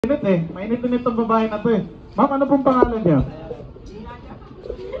Mainit eh. Mainit-init itong babae na to eh. Ma'am, ano pong pangalan niya?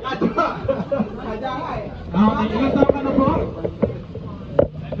 Okay, ilan taon ka na po?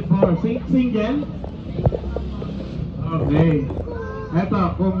 24. Single? Okay. Eto,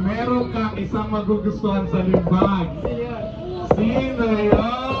 kung meron kang isang magugustuhan sa Limbag, sino yun?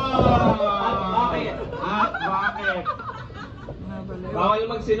 At bakit? Bawal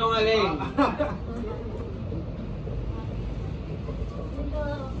magsinungaling.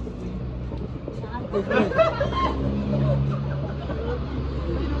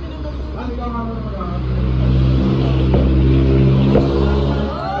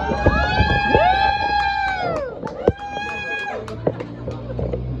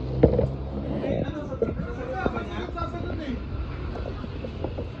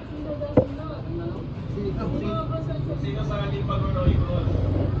 Sino sa Limbag o Oiko?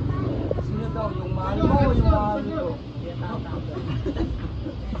 Sino daw? Yung mahal mo o yung mahal ko?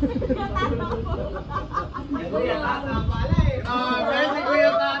 Kuya Tata pala eh. Pwede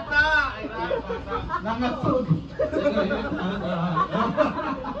Kuya Tata. Nangasog.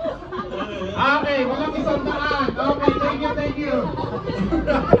 Okay, walang isang daan. Okay, thank you, thank you.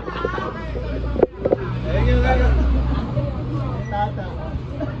 Thank you, Tata.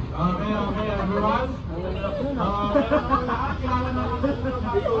 Okay, everyone. Meron naman lahat. Kilala na natin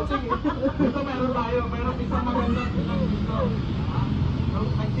dito meron tayo. Meron isang magandang dito.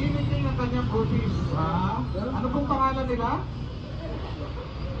 Nagdiniting ang kanyang booties. Ano pong pangalan nila?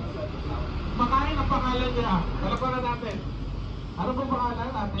 Makain ang pangalan nila. Talaga natin. Ano pong pangalan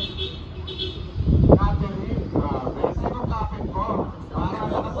natin? Catherine. Sinong kapit ko? Para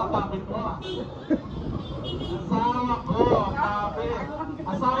na sa kapit ko. Asawa ko. Kapit.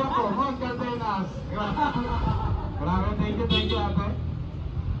 Asawa ko. Mon Cardenas. Grabe. Thank you ate.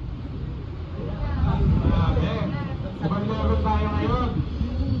 Grabe. Ibang level tayo ngayon.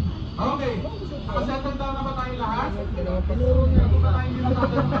 Okay. Nakasettle down na ba tayo lahat? Hindi ba tayo dito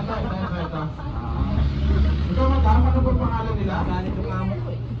natin? Ikaw madam, ano ba pangalan nila?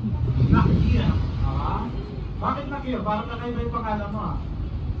 Nakir. Bakit Nakir? Parang kakaiba yung pangalan mo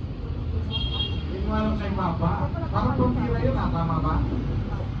Hindi mo alam kay Papa. Parang pumpira yun tama ba?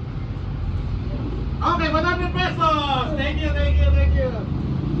 Okay, 100 pesos! Thank you.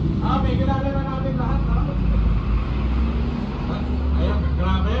 Okay, kilala na natin lahat, Ayun,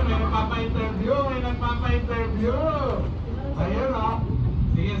 grabe, may nagpapa-interview. Ayun,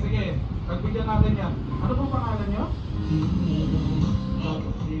 Sige. Pagbigyan natin yan. Ano pong pangalan nyo?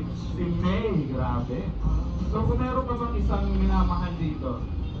 Si May, grabe. So, kung meron pa bang isang minamahal dito,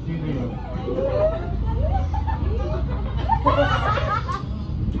 sino yun?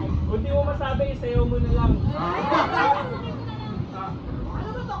 Kung di mo masabi, isayaw mo na lang. Ano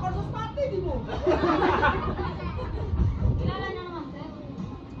ba ito? Carlos Pate, di mo? Kilala niya naman, sir.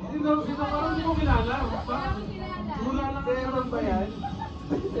 Hindi mo kilala. Mula lang Meron ba yan?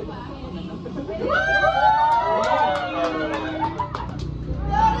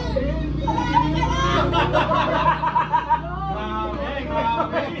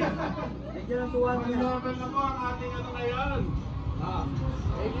 Grabe. Medyo ng tuwan niya. Level na po ang ating ano ngayon.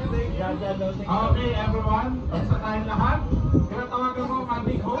 Thank you. Okay, everyone. Basta tayong lahat. Tinatawagan mo ang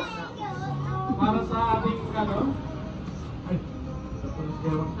ating host para sa ating Ay,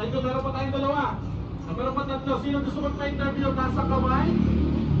 meron pa tayong dalawa. Meron pa tatlo. Sino gusto magpa-interview? Nasa kamay?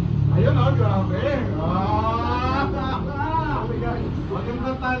 Ayun, grabe.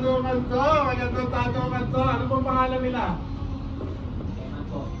 Magandang tanungan to. Ano pong pangalan nila?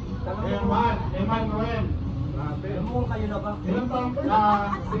 Emmanuel. Grabe. Alam mo kayo na ba? Ilang taon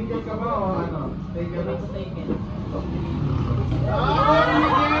ka? Single ka ba o ano? Single.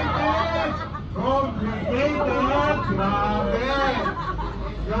 Complicated! Grabe!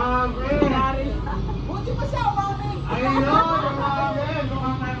 Buti pa siya, umaming. Ayun! Grabe!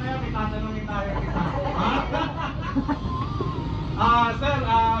 Mukhang tayo ngayon, may tatanungin tayo kita. Sir,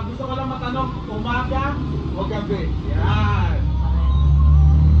 gusto ko lang matanong, umaga o gabi? Yan!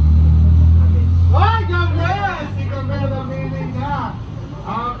 Ay, gabi! Si gabi na meaning niya.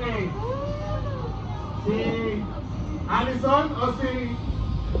 Okay. Si Alison o si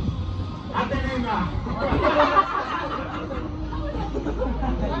Ate Nina?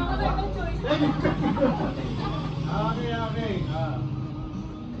 Okay.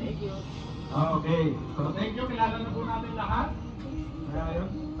 Thank you. Okay. So, thank you. Kilala na po natin lahat. Ayun.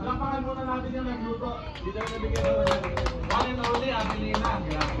 Palapakan muna natin yung nagluto. Dito na nabigyan naman. One and only, Ate Nina.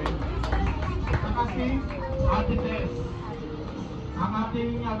 Grabe. Saka si Ate Tess. Ang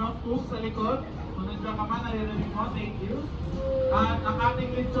ating cook sa likod. Kung nandiyan ka man, naririnig mo, thank you. At ang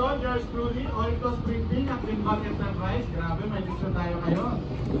ating lechon, yours truly, Oiko Sprinting at Limbag Enterprise. Grabe, may lechon tayo ngayon.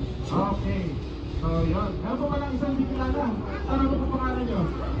 Okay. So, yun. Meron po palang isang hindi kilala. Ano po pangalan nyo?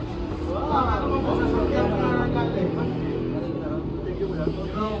 Ano po po sa sakyan na galing?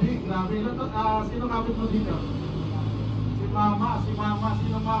 Grabe, grabe. Sino kapit mo dito? Si Mama.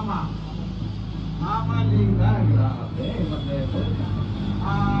 Sino Mama? Mama Lina. Grabe, mag-level.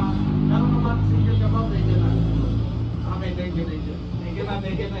 Meron mo ba single ka ba? Pwede na. Okay, thank you. Thank you na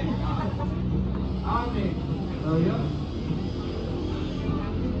eh. Okay. So, yun.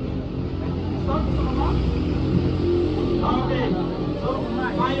 Stop, gusto ka ba? Okay. So,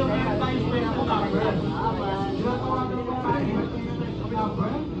 tayo airtime spray ako number. Tinatawagan ko tayo.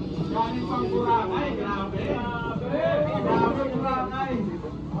 Number. Galing pang Boracay. Grabe. Grabe, Boracay.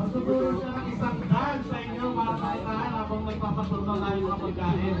 Masuguro siya ng isang daan sa inyo para tayo habang nagpapasurno tayo mga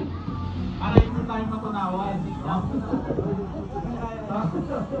pagkain. Para hindi tayo matunawan.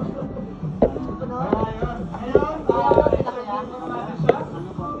 Ngayon, natin siya.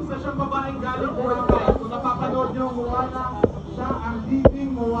 Isa siyang babaeng galing Boracay. Kung napapanood niyo, Moana, siya ang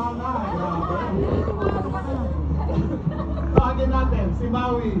leading Moana. Tawagin natin, si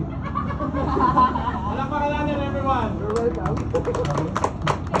Maui. Walang pakalanin, everyone. You're welcome. Would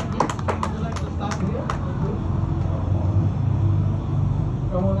you like to start here?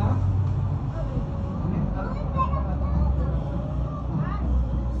 Ikaw muna?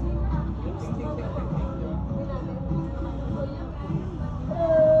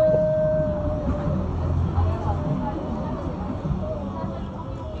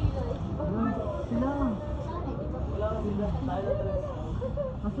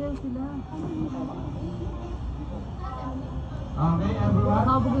 Masaya sila. Okay, everyone.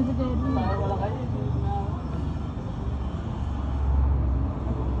 Nakabugin si Jerry.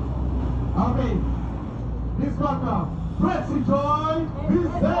 Okay. Please welcome Presi Joy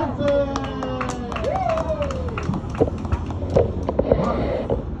Vicente.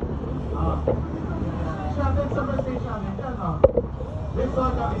 Siya din sa birthday siya. Please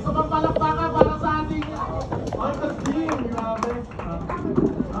welcome. Isa pang palakpakan para sa ating Oiko's team. Grabe.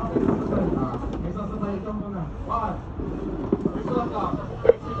 May sasabay ito muna. One. Please welcome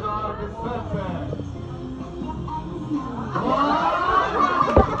Presi Joy Vicente.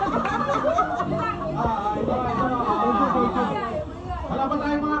 Wala ba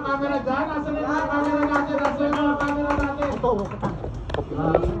tayong mga camera dyan? Nasaan yung mga camera natin? Nasaan yung mga camera natin? Ito.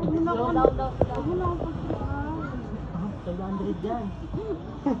 Down. 500 yan.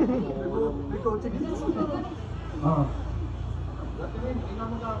 Ikaw, sige. Oo. Ikaw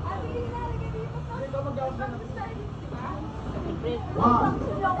mag-out. Ikaw mag-out na. One.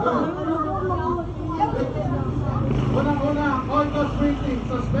 Unang-una, Oiko Sprinting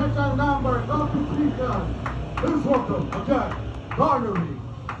sa special number competition. Please welcome again, garnering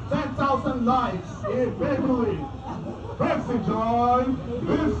 10,000 likes in February. Presi Joy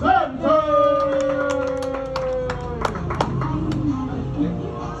Vicente!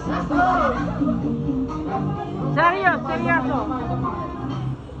 Let's go! Seryoso.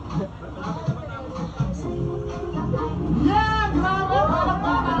 Yeah! Grabe!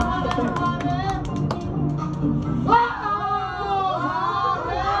 Palakpakan naman! Wow!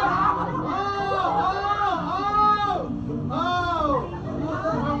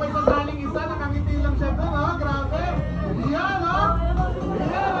 Mukhang may sasaling isa, nakangiti lang siya doon, ha? Grabe! Yan, ha?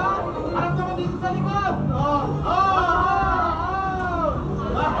 Yan, ha? Harap naman dito sa likod!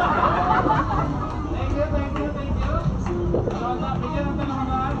 Thank you. Salamat, bigyan ng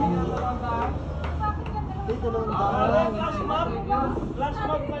talamaan, Dito lang daan. Flash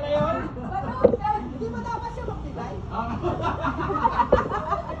mob pala yun? Hindi mo dapat siya magbigay?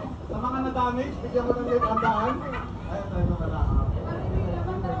 Sa mga na-damage, bigyan mo ng lift ang daan. Ayun, tayo pala.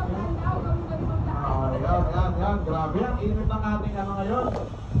 Yan. Grabe, ang init ng ating ano ngayon.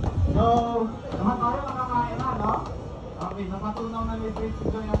 So, naman tayo nakakain na, no? Okay, napatunaw na ni Tracy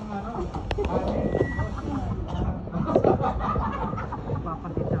ko yung ano.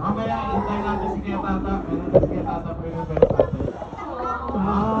 Mamaya, hintay natin si Kuya Tata. Meron na si Kuya Tata, pre-reverse natin.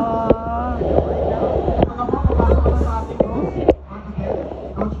 Ito na po, papasok na sa ating host.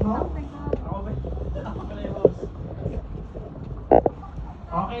 Coach mo? Ako pala yung host.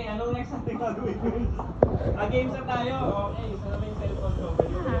 Okay, anong next natin gagawin? Games na tayo. Okay, isa naman yung cellphone ko.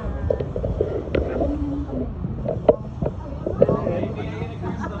 Okay, may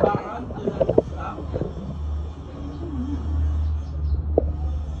nag-use the background. Stop.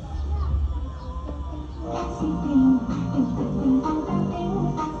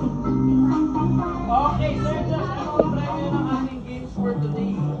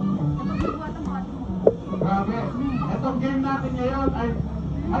 ngayon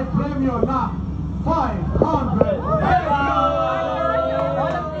ay premyo na 500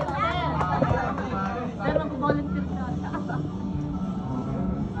 Sir, mag-volunteer ka.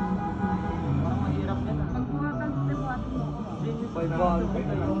 Parang mahirap yan ah. May ball.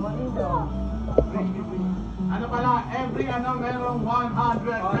 Ano pala, every merong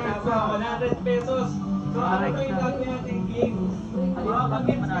 100 pesos. 100 pesos. So, ano ito yung gagawin natin game? Mga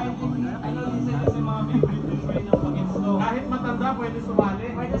pag-gets kahit listen kasi mga favorite dish kayo ng pag-gets to. Kahit matanda, pwede sumali.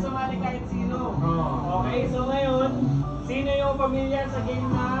 Pwede sumali kahit sino. Oo. Okay, so ngayon, sino yung pamilya sa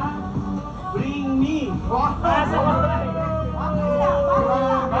game na Bring Me? Nasa bahay.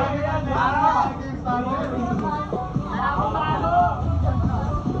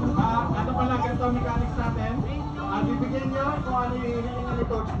 Ano pala, ganito ang mechanics natin? Bibigyan nyo kung ano yung hinihingi ni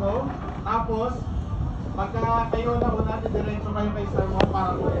Coach Mo. Tapos, pagka kayo na una, didiretso kayo kay Sir Mo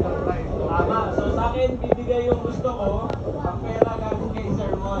para kunin ang prize. Tama. So sa akin, bibigay yung gusto ko. Ang pera galing kay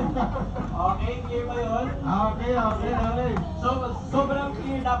Sir Mon. Okay, clear ba yun? Okay. So, sobrang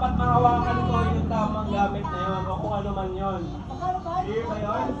clear. Dapat mahawakan ko yung tamang gamit na yun o kung ano man yun. Clear ba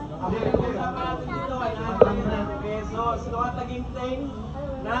yun? Usapan natin dito, 100 pesos. So, at naging thing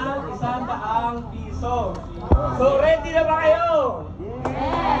na 100 piso. So, ready na ba kayo?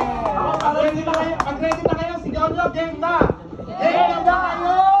 Pag ready na kayo, sigaw nyo, game na! Game na ba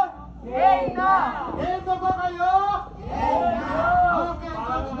kayo? Game na! Game na ba kayo? Okay,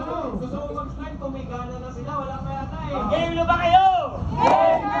 Parang Coach Mo. gusto ko mag-start kung may gana na sila. Wala pa yata eh. Game na ba kayo?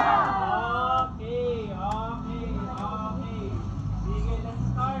 Game na! Okay. Sige, let's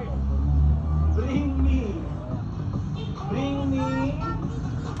start. Bring me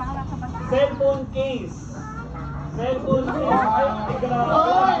cellphone case. Cellphone case. Ay, grabe.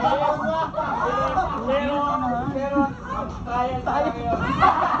 Pero, trial pala kayo.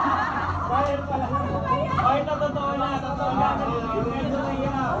 Trial pala. Ay, totoo na.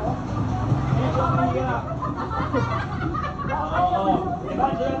 Medyo mahirap. Oo. Diba,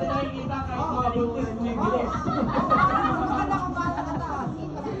 dyan natin nakikita kahit mga buntis, may bilis.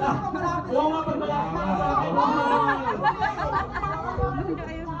 Oo nga, pag malapit na sa akin.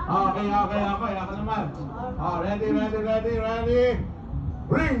 Okay. Ako naman. Ready.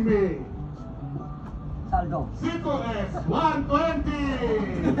 Bring me. Saldo. Sito S 120.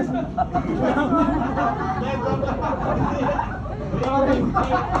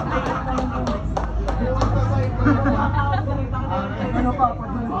 Ano pa?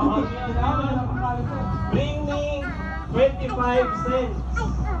 Bring me 25 cents.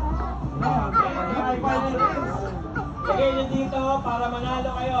 Lagay nyo dito para manalo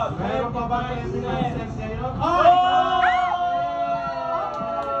kayo. Meron pa ba kayo sinasens kayo?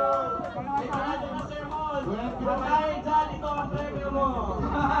 Manalo na, Sir Mon. Dahil dyan, ito ang premyo mo.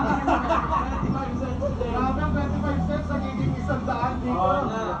 25 cents din. Grabe, 25 cents nagiging 100 dito. Oo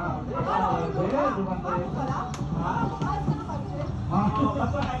na.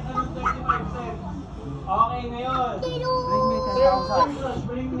 Basta kahit anong 25 cents. Okay, ngayon. Bring me Sir 10,000.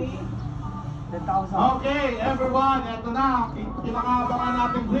 bring me 10,000. Okay, everyone, eto na. Kinakabangan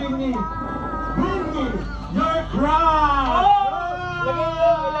natin Bring me your crown!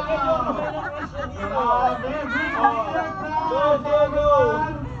 Lagay nyo ang kamay ng crush na dito. Grabe, bring me your crown! Go!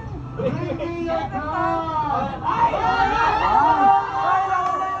 Bring me your crown! Ay!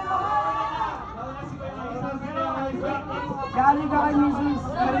 Galing ka kay Mrs.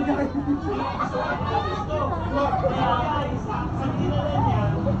 Galing ka kay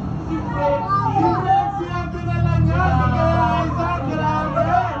Siya pinala niya! Grabe!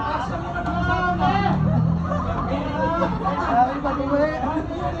 Galing ka tuwi.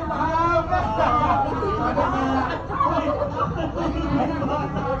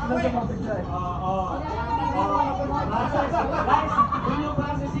 Guys, yun yung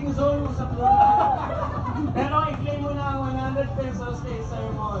processing zone sa Florida. Pero i-claim mo na ang 100 pesos kay Sir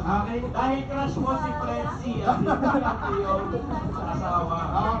Mon. Okay. Dahil crush mo si Fredzy at hindi yung asawa.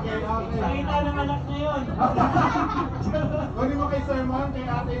 Okay. Nakita ng anak niya yun. Kunin mo kay Sir Mon, kay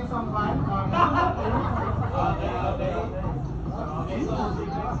ate yung sampan. Okay, so si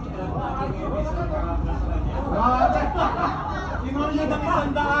Fredzy alam namin ngayon is nagkakakas na niya. Tingnan niya ng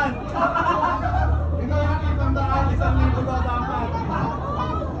 100. Tingnan niya ng 100, 1,000 daw dapat.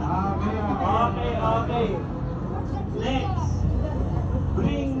 Okay. Next.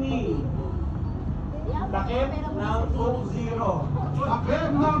 Bring me takip ng Coke Zero.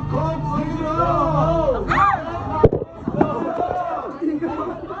 Takip ng Coke Zero!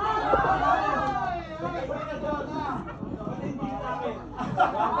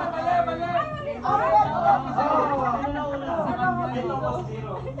 Ito Coke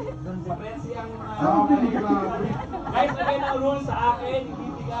Zero. Si Fredzy ang Guys, again ang rule sa akin,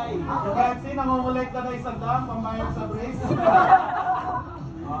 ibibigay. Yung Betsy, nangongolekta na isang dam, pambayad sa brace.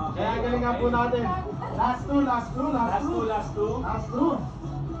 Kaya galingan po natin. Last two. Last two.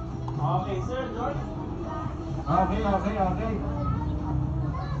 Okay, Sir George. Okay.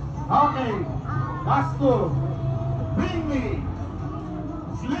 Okay. Last two. Bring me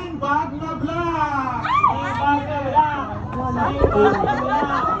Limbag na black! Limbag na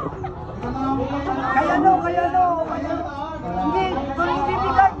black! Kaya no. Hindi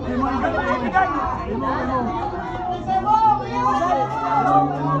bibigay.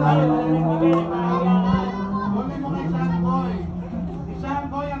 Huli mo kay Sean Boy. Si Sean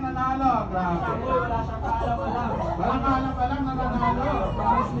Boy ang nanalo. Grabe. Walang kaalam nananalo.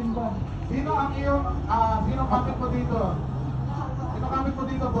 Sino ang iyong, sino kapit mo dito? Sino kapit mo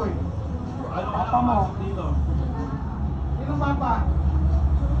dito, boy? Papa mo. Dito. Sino papa?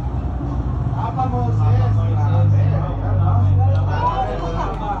 Papa mo, yes.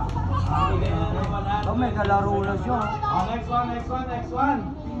 Oh, may kalaro na siya. Next one.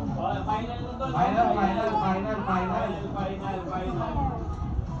 Final na to. Final.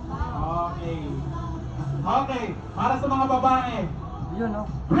 Okay, para sa mga babae, Yun, oh.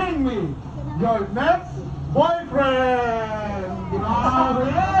 bring me your next boyfriend! Grabe!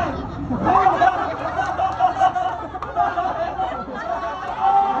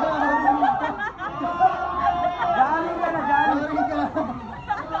 Galing ka na.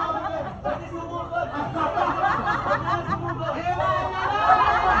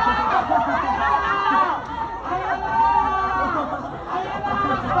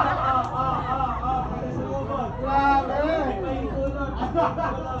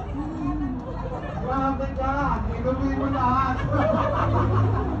 Grabe ka! Inuwi mo lahat!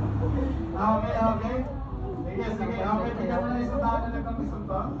 Okay. Sige. Okay, bigyan mo na isang daan na nagkamisong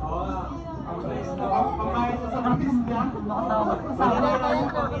to. Pagkain mo sa kapis niya.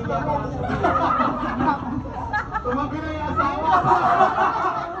 Tumabi na yung asawa.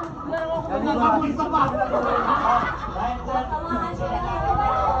 Ako isa pa.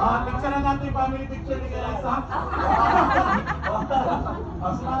 Picture na natin yung family picture ni Kalesa.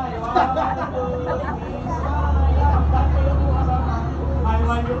 I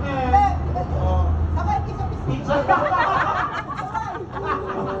want you there.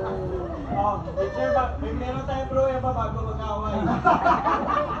 Picture ba? May meron tayo bro yan ba bago mag-away?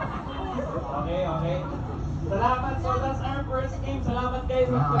 Okay. Salamat. So that's our first game. Salamat guys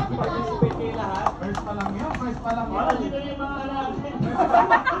sa participate kayo lahat. First pa lang yun. Wala dito yung mga natin.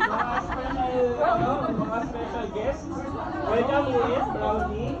 Mga special guests. Welcome Liz,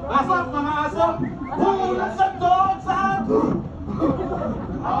 Brownie. Asap, mga asap! Pula sa dogs at...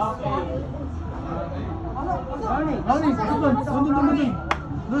 Okay.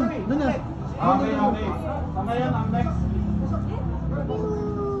 Okay. So ngayon, ang next.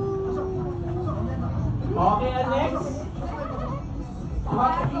 Okay, and next.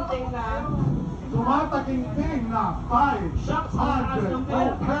 Matagiting na. Tumataginting na 500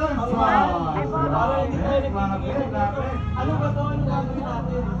 pesos! Grabe. Ano ba ito? Ano gagawin natin?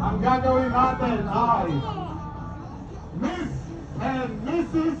 Ang gagawin natin ay Miss and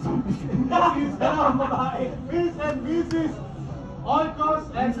Mrs. Miss and Mrs. Oikos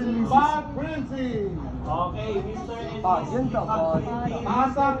and Limbag Printing. Okay, Mr. and Yun Miss to, boss. Limbag.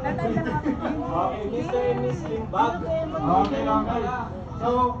 Asap and Printing. Okay, Mr. and Miss Limbag. Okay. So,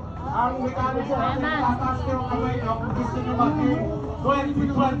 ang mekanismo natin, tataas ko yung kamay nyo kung gusto nyo maging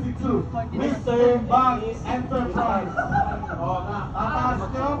 2022 Mr. Limbag Enterprise. Tataas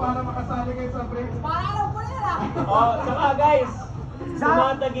nyo para makasali kayo sa break. Oh, saka guys,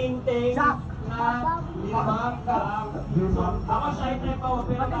 tumataginting na limang daang piso. Ako shy type ako,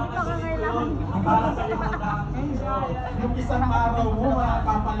 pero kakasilip ko yun para sa limang daang piso. Yung isang araw mo,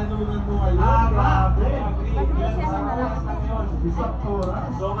 makakapalanunan mo ngayon. Grabe, Grabe. agree. Yan, isang oras na ngayon. Isang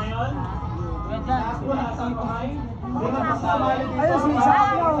oras. So ngayon, taas ko na sa kamay. Sino magsamali dito? Ayun, si Isaac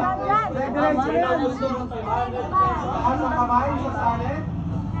mo. Sino gusto ng 500 pesos? Taas ang kamay, sasali.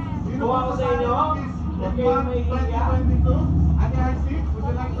 Sino Kuha ko sa inyo. Huwag Okay, may hiya. 2022. Ate RC, would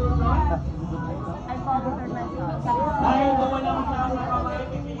you like to join? Dahil kung walang taas na kamay,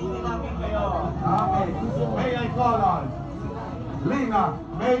 pipilitin namin kayo. Okay. May I call on Lina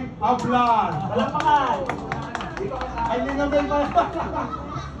May Ablan. Palakpakan! Ay, Lina May ba?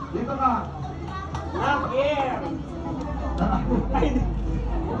 Dito ka. Not here!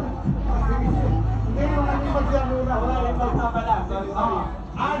 Hindi mo nang ibagyan muna. Wala rin pagpapala. Sorry.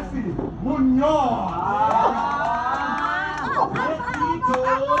 RC Munoz.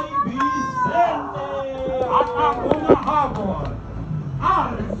 Joy Vicente! At ang una habol,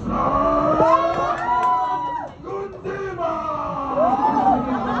 Alison Kundi!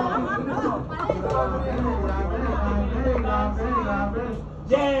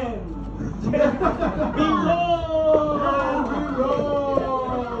 Jen Bilo!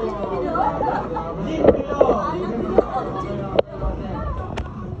 Jen Bilo!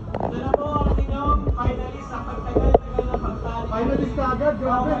 Ito na po ang inyong finalist sa pagtagal-tagal na pagtali. Finalist ka agad,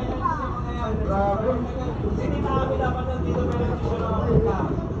 grabe. Grabe. Sinita kami dapat nandito pero hindi siya nakapunta.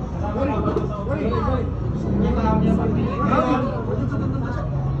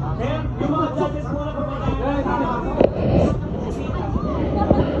 Ngayon, yung mga judges muna pumunta.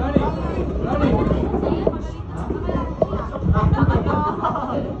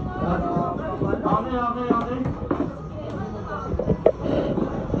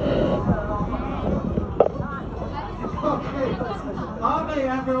 Okay. Okay,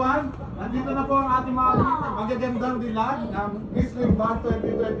 everyone. Nandito na po ang ating mga magagandang dilag ng Miss Limbag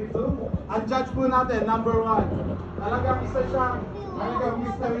 2022. Ang judge po natin, number 1. Talagang isa siyang talagang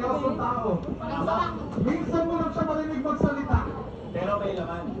misteryosong tao. Minsan mo lang siya marinig magsalita. Pero may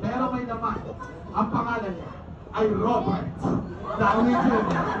laman. Pero may naman. Ang pangalan niya ay Robert Downey Jr.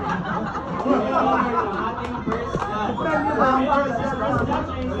 Ang ating first judge. Ang first judge. First judge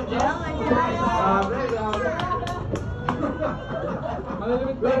ay si Jess. Grabe.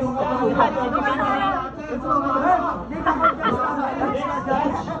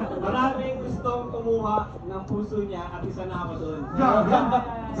 Maraming gustong kumuha ng puso niya at isa na ako doon.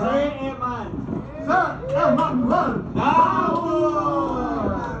 Sir Eman. Sir Emmanuel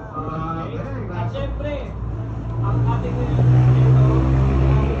Daud! At syempre, ang ating ito,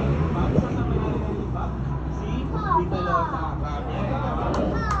 isa sa mga iba, si Tita Lota.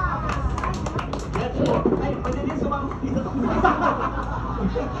 Let's go. Ay, pwede din sumama dito.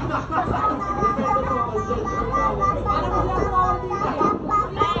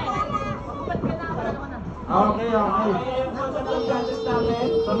 Okay.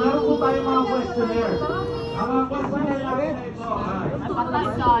 So meron po tayong mga questionnaire. Ang mga questionnaire natin ay ito.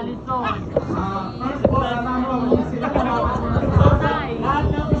 First po, naman mo sila tawagan mo na Lahat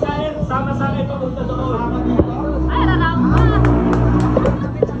ng Bisaya, sama-sama ito punta doon.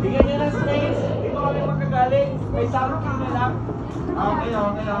 Bigyan niyo ng space. Dito kami magkagaling. May something na lang. Okay.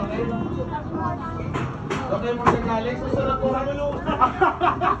 Okay mo nagaling. Susunod po kami nung... Okay.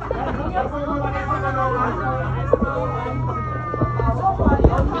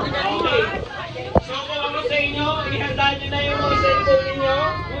 So kung ako sa inyo, ihanda nyo na yung mga cellphone ninyo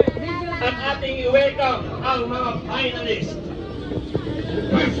at ating i-welcome ang mga finalists.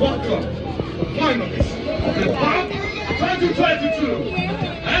 Please welcome the finalists of the Limbag 2022.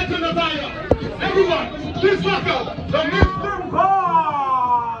 Enter the fire. Everyone, please welcome the Miss Limbag.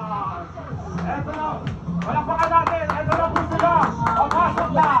 Eto na. Palakpakan natin. Eto na po sila. Papasok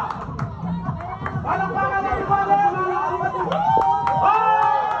na. Palakpakan natin pa rin.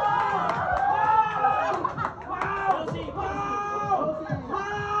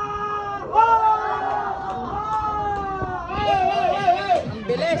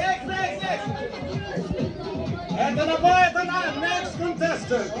 Ito na, next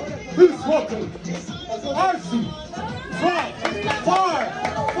contestant. Please welcome RC from Far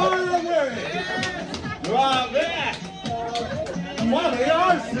Away. Grabe! Money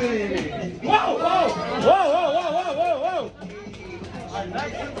RC! Whoa! Our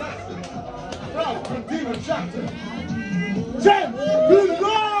next contestant from Container Chapter. Jen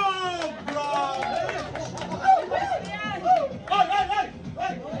Limbag!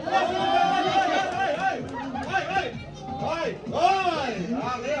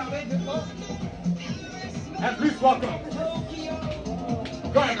 And please welcome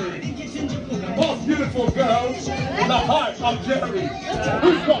Grammy, the most beautiful girl in the heart of Jerry.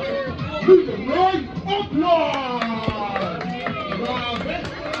 Please welcome, leave a round applause.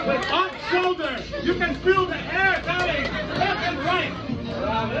 With up shoulder, you can feel the air coming left and right.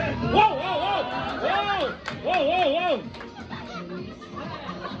 Whoa!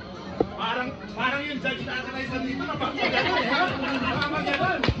 Parang yung judge natin ay dito na mukhang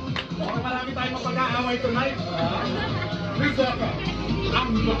marami tayong mapag-aaway tonight. Please welcome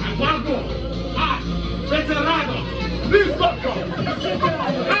ang bago at veterano. Please welcome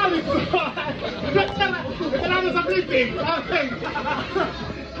veterano sa briefing. Okay.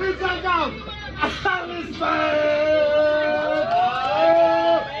 Please welcome Alison!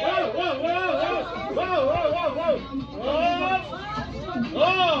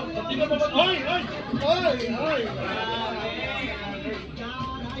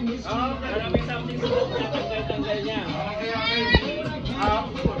 Maraming something sa loob niya, tanggal niya. Okay.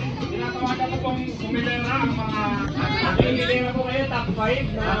 Tinatawagan ko pong sumilera ang mga... Pumilera po kayo, top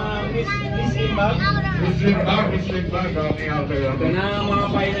 5 na Miss Limbag. Miss Limbag. Okay. Ito na ang mga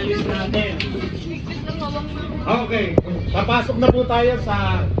finalists natin. Okay. papasok na po tayo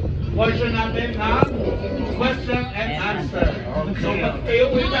sa portion natin ng question and answer. So, Okay. pag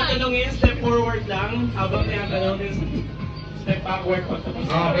kayo po yung tatanungin, step forward lang. Habang tinatanungin, step backward.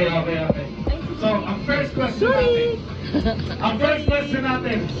 Okay. So, ang first question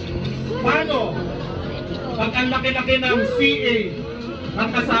natin, paano pag ang laki-laki ng CA ng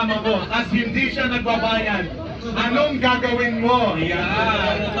kasama mo, tapos hindi siya nagbabayad, anong gagawin mo? Ano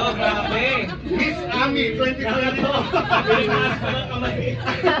Yan. to, grabe. Miss Ami, 2022. Pilipinas pa ng kamay.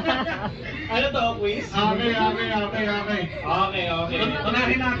 Ano to, quiz? Okay. Okay.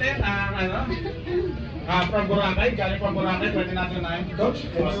 Unahin natin ang from Boracay, galing from Boracay, pwede natin unahin. Coach,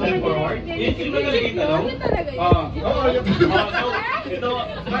 step forward. Yung sino nalagay tanong? Oo, yung... Ito,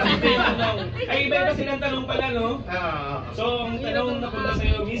 iba yung tanong. Ay, iba silang tanong pala, no? So, ang tanong na punta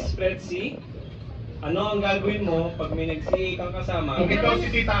sa'yo, Miss Fredzy, ano ang gagawin mo pag may nag-CA kang kasama? Kung ikaw si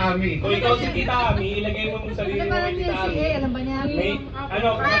Tita Ami. Kung ikaw si Tita Ami, ilagay mo yung sarili mo kay Tita Ami. May,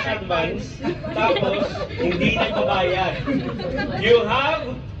 cash advance, tapos, hindi nagbabayad. You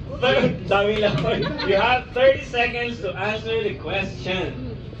have, dami lang. You have 30 seconds to answer the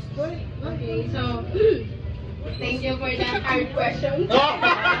question. Okay, so, thank you for that hard question.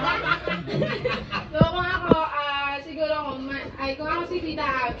 So, kung ako, siguro kung ako si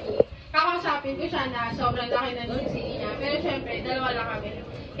Tita Abby, kakausapin ko siya na sobrang laki na ng CA niya. Pero syempre, dalawa lang kami.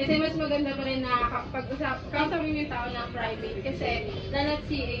 Kasi mas maganda pa rin na kausapin yung tao ng private. Kasi lalat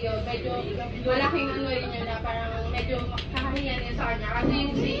CA yun, medyo malaking rin yun na parang medyo kakahiyan yun sa kanya. Kasi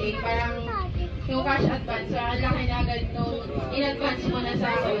yung CA, parang yung cash advance, so ang laki na agad nung in-advance mo na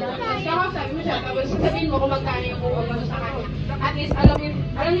sa akin. Tapos kakausapin mo siya, tapos sabihin mo kung magkano yung kukuha mo sa kanya. At least, alam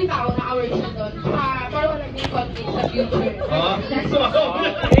yung tao na aware siya doon. Para wala din conflict sa future. Okay.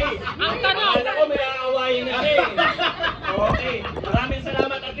 Ang tanong! Alam ko, may aawayin na rin. Okay. Maraming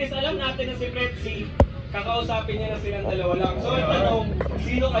salamat. At least alam natin na si Fredzy, kakausapin niya na silang dalawa lang. So, ang tanong,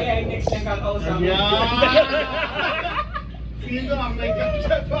 sino kaya yung next niyang kakausapin? Sino ang may cash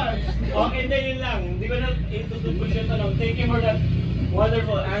advance? Okay, na yun lang. Hindi ko na itutupos yung tanong. Thank you for that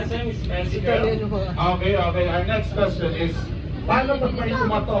wonderful answer, Miss Fredzy. Okay. Our next question is, paano pag may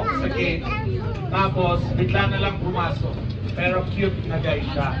tumatok sa gate, tapos bigla na lang pumasok, pero cute na guy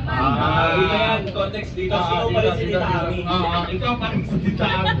siya? Iba yan, context dito. Sino pa rin si Tita Ami? Ikaw pa rin si Tita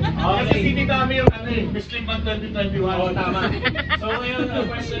Ami. Kasi si Tita Ami yung Miss Limbag 2021. Oo, tama. So ngayon, ang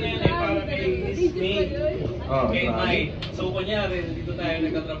question na yun ay para kay Miss May. Kay May. So kunyari, dito tayo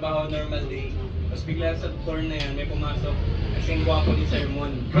nagtatrabaho normal day. Tapos bigla sa door na yan, may pumasok. Kasing gwapo ni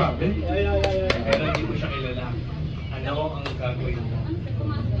Sermon. Grabe. Pero hindi mo siya kilala. Ano ang gagawin mo?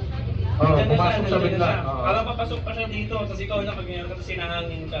 Pumasok siya bigla. Parang papasok pa siya dito, tapos ikaw na pag ngayon kasi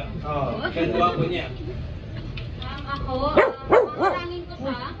sinahangin ka. Ganda ko niya. Ako, marangin ko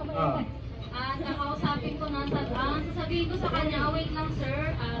siya. Kakausapin ko na, sasabihin ko sa kanya, wait lang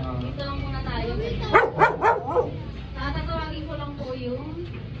sir, dito lang muna tayo. Tatawagin ko lang po yung,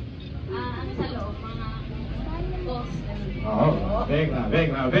 sa loob, mga boss. Grabe.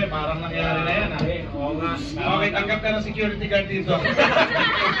 Parang nangyari na yan. Oo nga. Okay, tanggap ka ng security guard dito.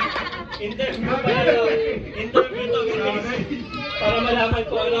 Interview pa na lang. Interview to, guys. Para malaman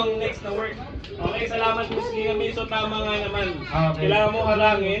ko anong next na work. Okay, salamat Miss Lina. So tama nga naman. Okay. Kailangan mo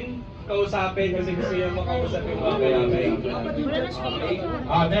harangin, kausapin kasi gusto niya makausapin mo. Okay.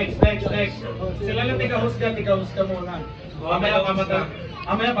 Next. Sila lang tigahusga muna.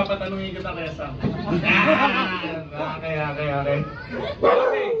 Mamaya papatanungin kita kaya Sam. Okay.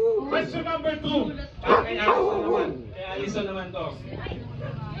 Question number 2. Kay Alison naman. Kaya Alison naman to.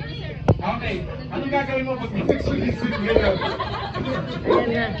 Okay. Anong gagawin mo pag nagsulisit ngayon?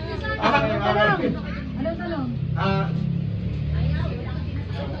 Anong tanong?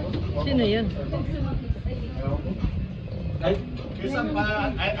 Sino yun? Ay, Kisan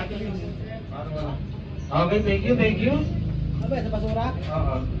pa, Ate Lynn. Okay, thank you. Ano ba, sa basura?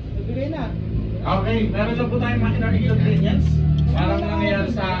 Oo. Nagbigay na. Okay, meron lang po tayong minor inconvenience. Parang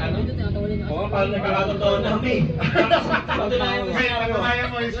nangyayari sa Oo, parang nagkakatotoo namin. Kaya kaya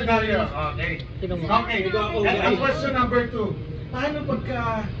mo yung scenario. Okay. And ang question number 2. Paano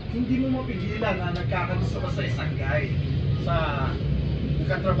pagka hindi mo mapigilan na nagkakagusto ka sa isang guy sa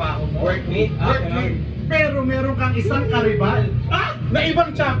katrabaho mo? Workmate. Pero meron kang isang karibal. Na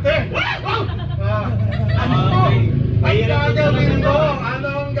ibang chapter.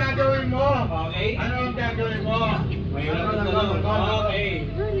 Anong gagawin mo? Okay. Anong gagawin mo? Mayroon na tanong. Okay.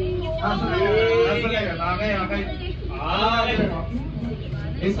 Asa na yun? Okay. Okay.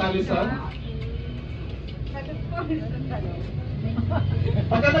 Is Alison?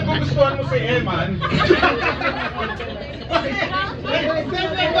 Pagka nagugustuhan mo si Eman,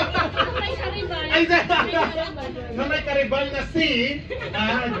 ay, na may karibal na si,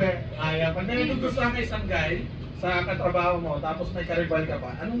 ayaw. Pag nagugustuhan ka isang guy sa katrabaho mo, tapos may karibal ka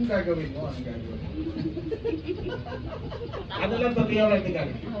pa, anong gagawin mo? Anong gagawin mo? Ano lang to theoretical?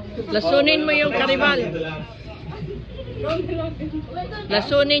 Lasunin mo yung karibal.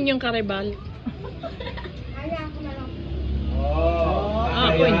 Lasunin yung karibal. Oh,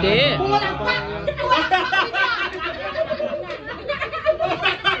 Ako hindi.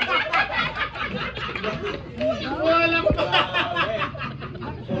 Walang pa!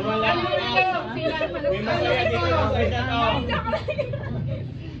 May masaya dito sa isa to.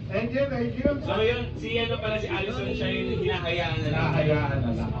 Thank you, thank you. So yun, si ano pala si Allison, siya yung hinahayaan na lang. Nakahayaan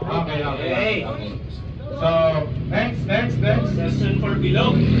na lang. Okay. Okay. So, next. Question for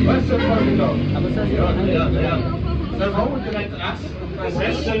below. Question for below. Ayun. Sir, what would you like to ask?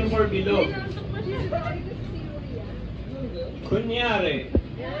 Question for below. Kunyari,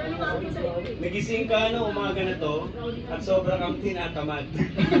 nagising ka no umaga na to at sobrang kang tinatamad.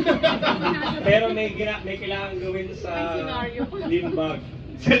 Pero may kailangan gawin sa Limbag.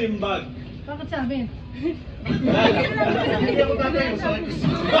 Sa Limbag. Bakit sabi? Hindi ako tatay.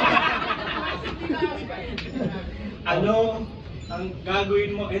 Ano ang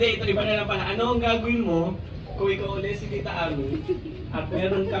gagawin mo? Hindi, ito iba na lang pala. Ano ang gagawin mo kung ikaw ulit si Tita Ami at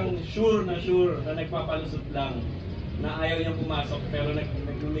meron kang sure na nagpapalusot lang na ayaw niyang pumasok pero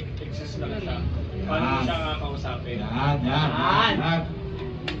nag-exist lang siya. Paano mo siya kakausapin? Yan.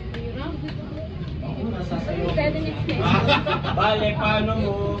 Bale, paano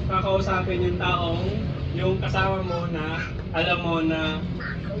mo kakausapin yung taong yung kasama mo na alam mo na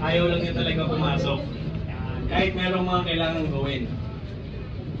ayaw lang niya talaga pumasok? Kahit merong mga kailangan gawin.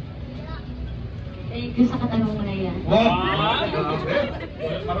 Thank you sa katanong mo na yan. Wow!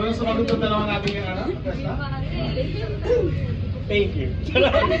 Marunong sumagot yung dalawa natin yung ano? Thank you.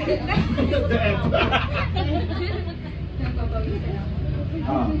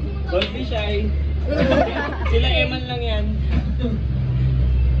 Don't be shy. Sila Eman lang yan.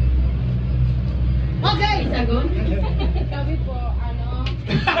 Okay! Sagot? Sabi po,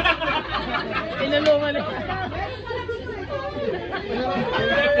 Tinulungan na.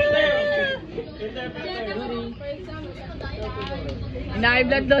 for example,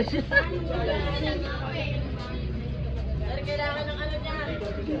 Ina-blood daw siya.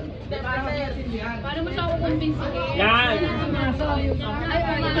 paano mo siya kukumbinsihin? Yan!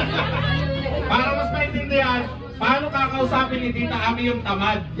 Para mas maintindihan, paano kakausapin ni Tita Ami yung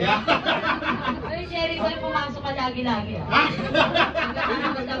tamad? Yeah. Ay, Sherry, wala pumasok ka lagi-lagi ah.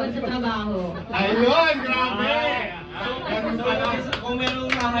 Magkakabagabag sa trabaho. Ayun, grabe! Kung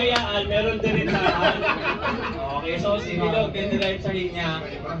merong mahayaan, meron din rin Okay, so si Bilog, din-direct sa linya.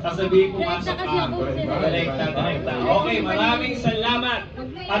 Sasabihin pumasok ka. Direkta. Okay, maraming salamat.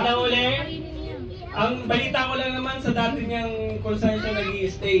 At ang uli, ang balita ko lang naman sa dati niyang kung saan siya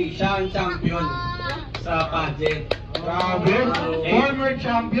nag-i-stay, siya ang champion sa pageant. Grabe! Former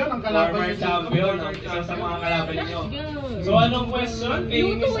champion ang kalaban Former niyo. champion, isa sa mga kalaban niyo. So anong question kay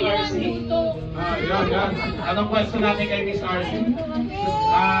Miss RC? Yan. Anong question natin kay Miss RC?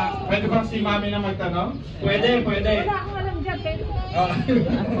 Pwede bang si Mami na magtanong? Pwede. Wala akong alam dyan, pero...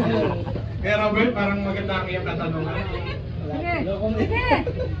 Kaya Robert, parang maganda ang iyong katanungan. Sige,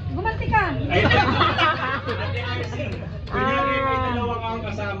 gumanti ka. Ay, Ate RC, kunyari may dalawa kang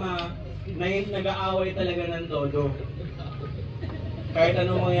kasama na nag-aaway talaga ng todo. Kahit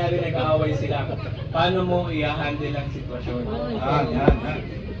anong mangyari, nag-aaway sila. Paano mo i-handle ang sitwasyon? Yan.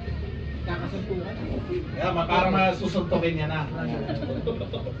 Para masusuntukin niya na.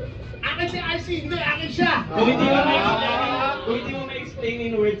 Akin si RC, hindi, akin siya! Kung hindi mo ma-explain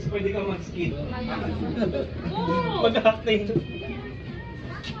in words, pwede ka mag-skip. Mag-acting.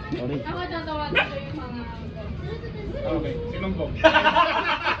 Ako tatawagan ko yung mga... Okay, sinumbong.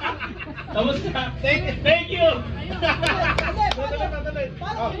 Tapos na. Thank you!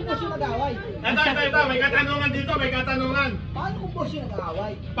 Paano kung boss yung nag-away? Ito, may katanungan dito, may katanungan. Paano kung boss yung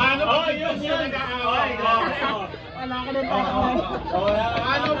nag-away? Paano Oh, pag yun. nag-aaway? Wala ka nun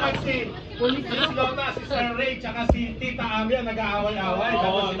Paano pag si Miss Lota, si Sir Ray, tsaka si Tita Ami ang nag-aaway-aaway? Oo,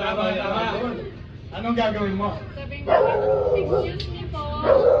 Tapos si tama. doon. Anong gagawin mo? Sabihin ko, excuse me po.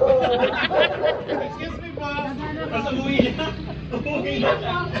 Excuse me po. Tapos umuwi na.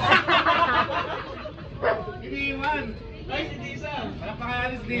 Iniwan. Ay, si Tisa.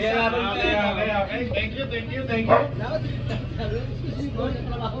 Palakpakayanis din Yeah, siya. Okay. Thank you. Okay,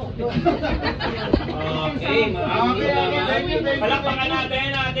 maraming Okay, thank you. Palakpakan natin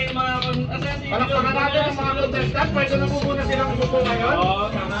mga... Palakpakan natin ang mga contestant, pwede na po muna silang umupo ngayon. Oo,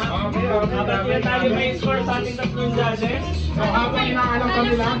 tama. Okay. Dapat yan tayo may score sa ating tatlong judges. So, habang inaalam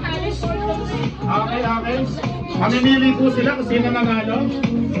kanila. Okay. Mamimili po sila kung sino nanalo.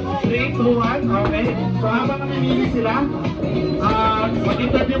 3, 2, 1. Okay. So, habang namimili sila,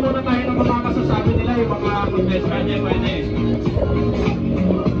 mag-interview muna tayo ng mga masasabi nila, yung mga contestant. Pwede.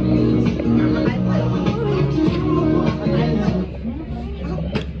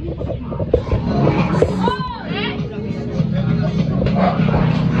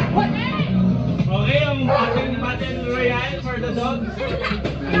 Okay, ang battle royale for the dogs.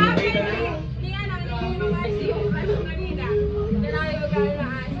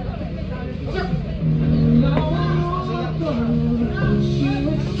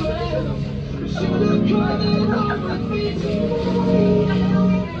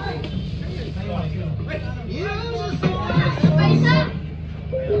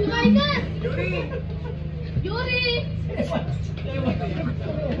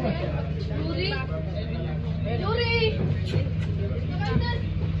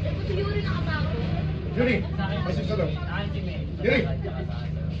 Yuri, masuk sa loob. Yuri!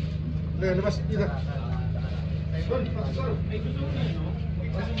 Labas dito.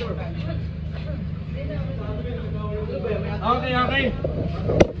 Okay.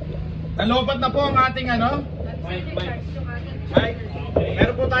 Nalobat na po ang ating ano? Mike.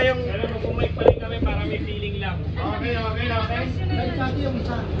 Meron po tayong... Bumalik pa rin kami para may feeling lang. Okay.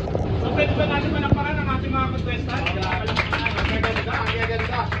 So, pwede ba natin manapakan ang ating mga contestant? Ang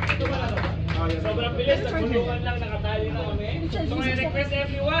ganda. Ito ba na ito? Sobrang bilis, nagulungan lang, nakatali na kami. So I request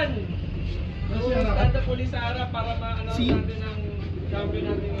everyone, stand up ulit sa harap para ma-announce natin ang champion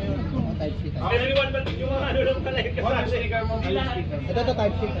natin ngayon. Everyone, ba't yung mga ano lang pala yung kasali? Ito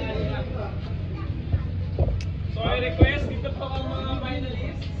type sheet. So I request, dito po ang mga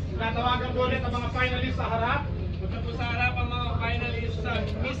finalists. Natawagan po ulit ang mga finalists sa harap. Punta po sa harap ang mga finalists sa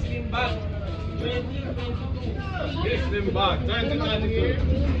Miss Limbag 2022. Yes, Limbag.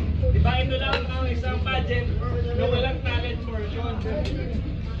 2022. Diba ito lang ang isang pageant na walang talent portion.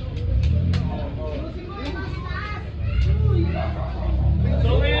 So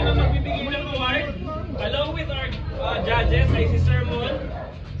ngayon ang magbibigay ng award, along with our judges ay si Sir Mon,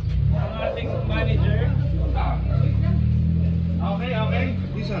 ang ating manager. Okay.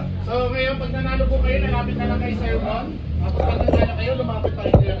 So ngayon, pag nanalo po kayo, nalapit na lang kay Sir Mon. At pag nanalo kayo, lumapit pa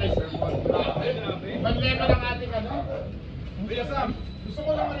rin kayo kay Sir Mon. Pag-level ang ating ano. Kuya Sam, gusto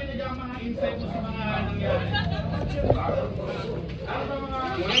ko lang marinig ang mga insight mo sa mga nangyari. Ano ba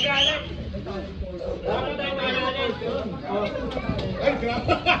mga... Walang galit! Wala tayong galit! Ay,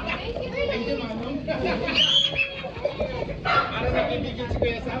 grabe! Thank you, Manong. Para nakibigil si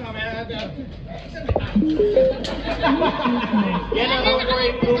Kuya Sam, mamaya natin. Yan ang room for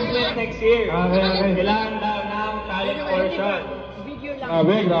improvement next year. Okay. Kailangan daw ng talent portion.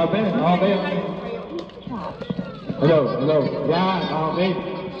 Grabe. Okay. Hello. Yan, okay.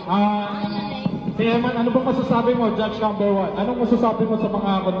 Si Eman, ano bang masasabi mo, Judge number 1? Anong masasabi mo sa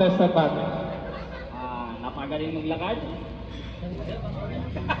mga contestant natin? Napagaling maglakad.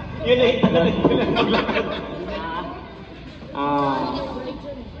 Yun ay talagang maglakad.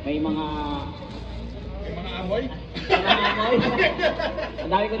 May mga Amoy? Ang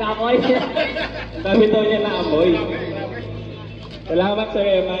dami ko na amoy. Sabi daw niya na amoy. Salamat Sir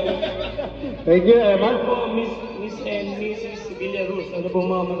Eman. Thank you, Eman. Ano po, Miss and Mrs. Villaruz, ano po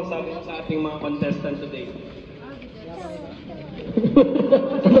mga masasabi mo sa ating mga contestant today?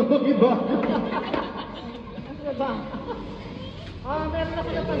 Ano bang iba? Ano ba? Meron ako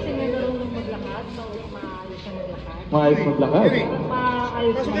napansin na marunong maglakad, so maayos siya maglakad. Maayos maglakad.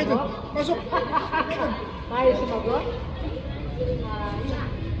 Maayos sumagot. Pasok! Maayos sumagot.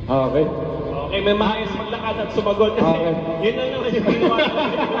 Okay. Okay, may maayos maglakad at sumagot kasi Okay. yun lang naman yung ginawa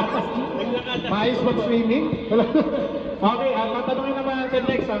maglakad at Maayos mag-swimming? Okay, tatanungin naman natin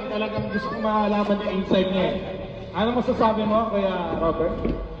next. Talagang gusto kong malaman yung insight niya eh. Ano masasabi mo, Kuya Robert?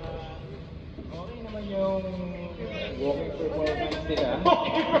 Okay naman yung walking performance nila.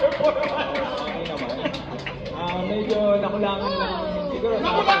 Okay, performance! Okay naman. Medyo nakulangan lang. Siguro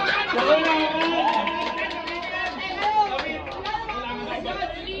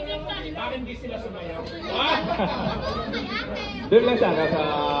Bakit hindi sila sumayaw? doon lang sana sa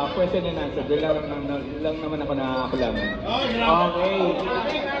question and answer. Doon lang naman ako nakakulangan. Okay.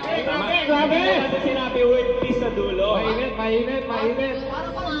 Tama. Grabe! Kasi sinabi word peace sa dulo. Mainit.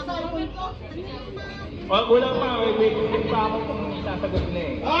 Kulang pa. Wait pa ako kung sasagot na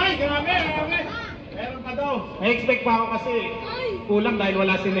eh. Ay, grabe! Meron pa daw. May expect pa ako kasi kulang dahil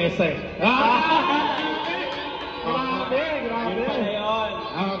wala si Nessa eh. Grabe! Yun pala yun.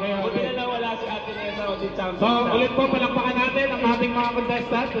 Okay. Buti na lang wala si Ate Nessa. So, ulit po palakpakan natin ang ating mga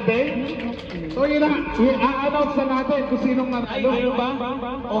contestant today. So, yun na, i-announce na natin kung sinong nanalo. Ayun ba?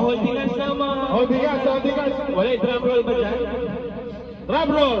 O holding hands na mga... Holding hands, holding hands. Wala, drum roll ba dyan? Drum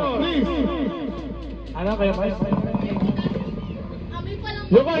roll, please. Ano kayo, guys?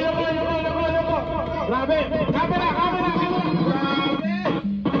 Yuko. Grabe. Camera.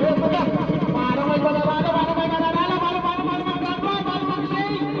 Grabe. Parang may mananalo.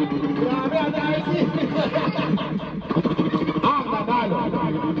 Grabe, ang IC. Ang nanalo.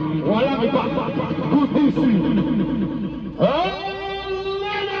 Walang iba. Kutisi.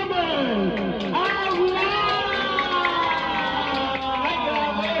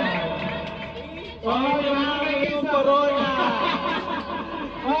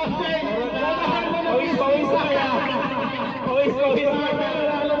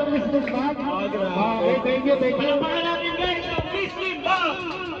 Okay, thank you. Palakpakan natin guys ang Miss Limbag!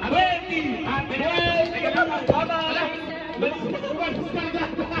 Ready!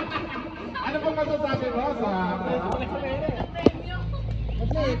 Ano pong masasabi mo sa...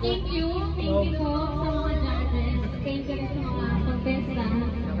 Thank you po sa mga judges. Thank you sa mga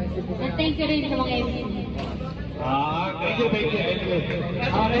contestants. And thank you rin sa mga MC. Thank you.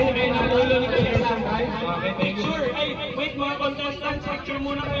 Okay, may nanulo ni Kuya Sam, guys. Okay, thank you. Sure! Ay, wait mga contestants, picture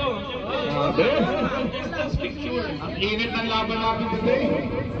muna kayo. Contestants, picture. Ang init ng laban natin today.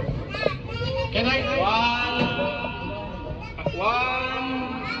 Can I...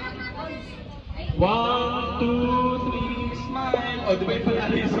 One, two, three, smile. O, di ba yung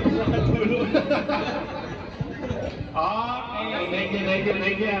palalis sa tulog? Okay, thank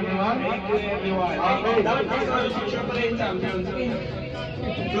you, everyone. Thank you, everyone. Okay. Dapat kasi picture pa rin, champions.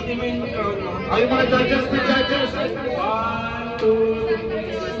 Buti mo yung microphone, no? Ay, mga judges. One, two,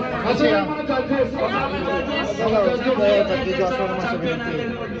 three, smile. Kasi yung mga judges. Champion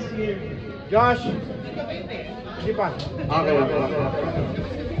natin for this year. Josh. Sige pa. Okay.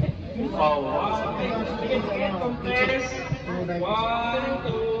 Contest. One,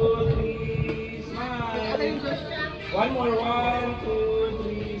 two, three, smile. One more, one, two,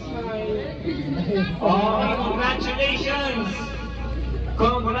 three, smile. Congratulations!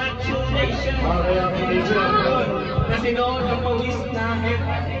 Congratulations! Kasi noon ang pawis na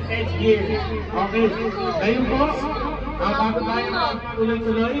headgear. Okay. Ngayon po, bago tayo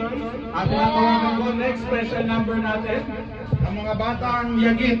tuloy-tuloy, at natawagan ko next special number natin, ang mga batang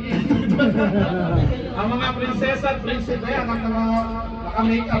yagit. Ang mga prinsesa at prinsipe, ang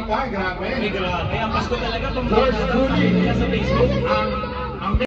naka-makeup pa, grabe. Grabe, ang Pasko talaga. George Clooney, sa Facebook. ang